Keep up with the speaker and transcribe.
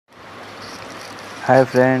Hi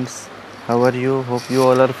friends, how are you? Hope you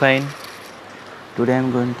all are fine. Today I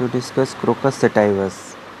am going to discuss Crocus sativus.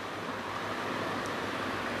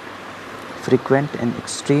 Frequent and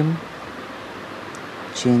extreme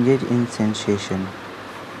changes in sensation.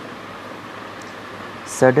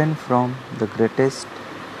 Sudden from the greatest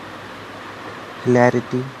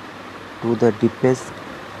hilarity to the deepest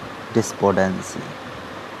despondency.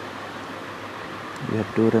 We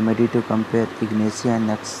have two remedy to compare Ignacia and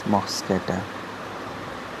Nux moscata.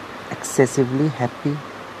 Excessively happy,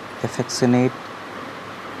 affectionate,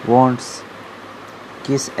 wants,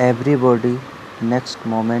 kiss everybody, next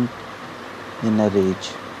moment in a rage.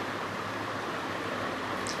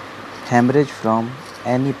 Hemorrhage from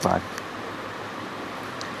any part,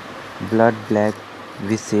 blood black,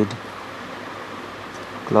 viscid,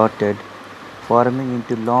 clotted, forming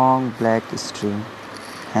into long black stream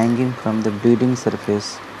hanging from the bleeding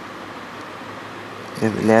surface.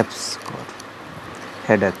 Elapse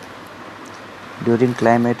headache. During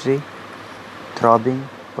climatery, throbbing,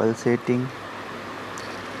 pulsating,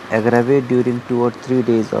 aggravate during 2 or 3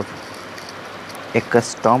 days of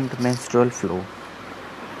accustomed menstrual flow.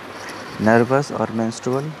 Nervous or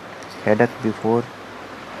menstrual headache before,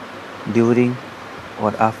 during,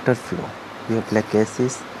 or after flow. We have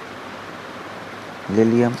placasis,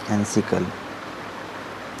 lilium, and sickle.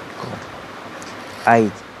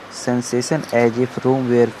 Eyes. Sensation as if room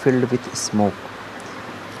were filled with smoke,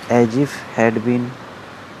 as if had been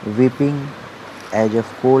weeping, as of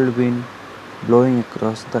cold wind blowing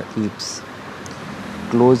across the eaves.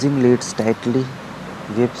 Closing lids tightly,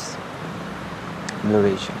 whips,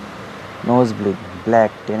 coloration. Nosebleed,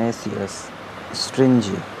 black, tenacious,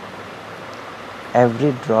 stringy.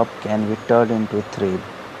 Every drop can be turned into thread,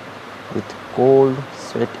 with cold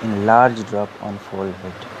sweat in large drop on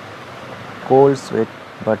forehead. Cold sweat,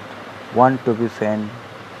 but one to be fanned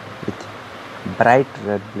with bright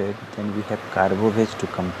red blood. Then we have carbovage to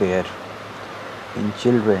compare. In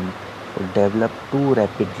children who develop too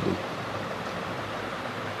rapidly,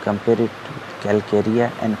 compare it to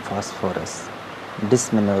calcarea and phosphorus.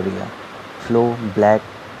 Dysmenorrhea, flow, black,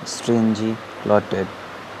 stringy, clotted,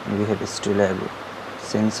 and we have stillable.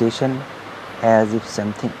 Sensation as if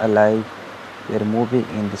something alive were moving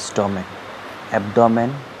in the stomach,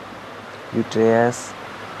 abdomen, uterus,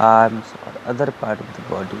 arms, or other part of the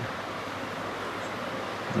body.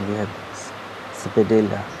 And we have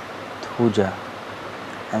spedella, thuja,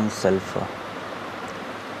 and sulfur,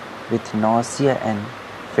 with nausea and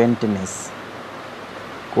faintness,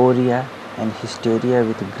 chorea and hysteria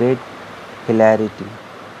with great hilarity,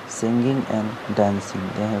 singing and dancing.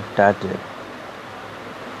 They have started.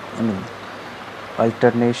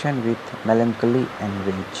 Alternation with melancholy and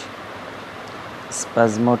rage,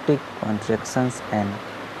 spasmodic contractions and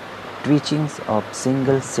twitchings of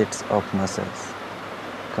single sets of muscles.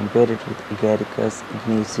 Compare it with Agaricus,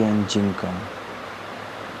 Ignacia, and Ginkgum.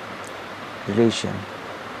 Relation.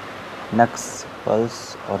 Nux,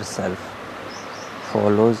 pulse or self,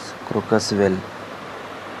 follows Crocus well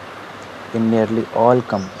in nearly all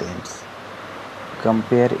complaints.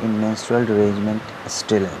 Compare in menstrual derangement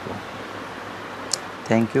still above.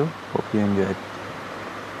 Thank you. Hope you enjoyed.